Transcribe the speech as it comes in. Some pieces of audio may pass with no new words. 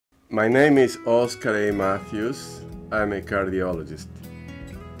My name is Oscar A. Matthews. I'm a cardiologist.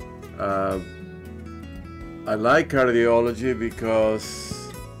 I like cardiology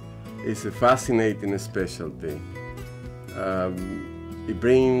because it's a fascinating specialty. It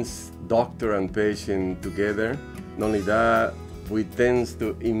brings doctor and patient together. Not only that, we tend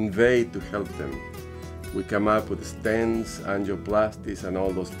to invade to help them. We come up with stents, angioplasties, and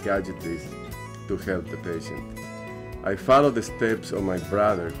all those gadgets to help the patient. I follow the steps of my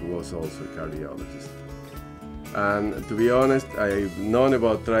brother, who was also a cardiologist. And to be honest, I've known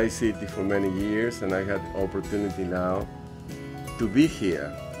about Tri-City for many years, and I had the opportunity now to be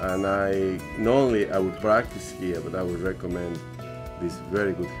here. And not only I would practice here, but I would recommend this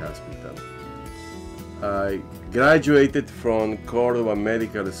very good hospital. I graduated from Córdoba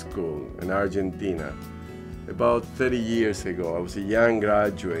Medical School in Argentina about 30 years ago. I was a young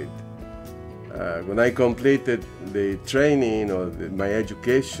graduate. When I completed the training or my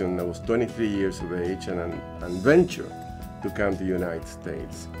education, I was 23 years of age and ventured to come to the United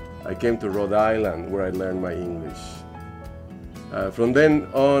States. I came to Rhode Island, where I learned my English. From then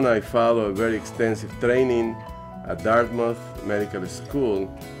on, I followed a very extensive training at Dartmouth Medical School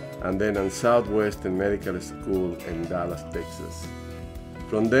and then at Southwestern Medical School in Dallas, Texas.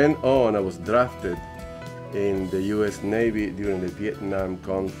 From then on, I was drafted in the U.S. Navy during the Vietnam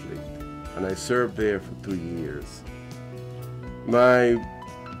conflict, and I served there for 2 years.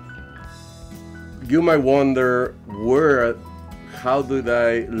 You might wonder, how did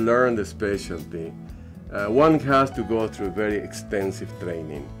I learn the specialty? One has to go through very extensive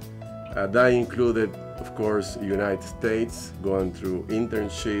training. That included, of course, United States, going through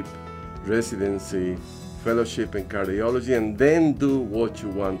internship, residency, fellowship in cardiology, and then do what you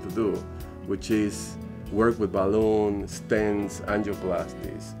want to do, which is work with balloons, stents,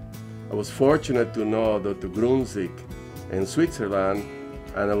 angioplasties. I was fortunate to know Dr. Grunzig in Switzerland,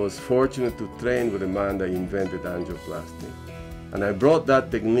 and I was fortunate to train with the man that invented angioplasty. And I brought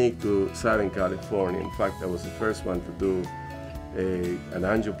that technique to Southern California. In fact, I was the first one to do an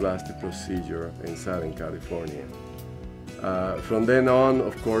angioplasty procedure in Southern California. From then on,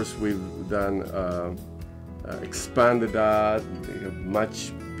 of course, we've done expanded that. We have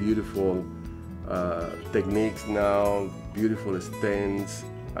much beautiful techniques now, beautiful stents,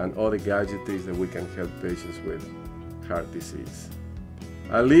 and other gadgets that we can help patients with heart disease.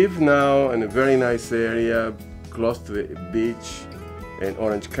 I live now in a very nice area close to the beach in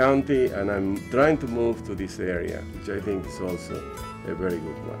Orange County, and I'm trying to move to this area, which I think is also a very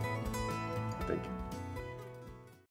good one.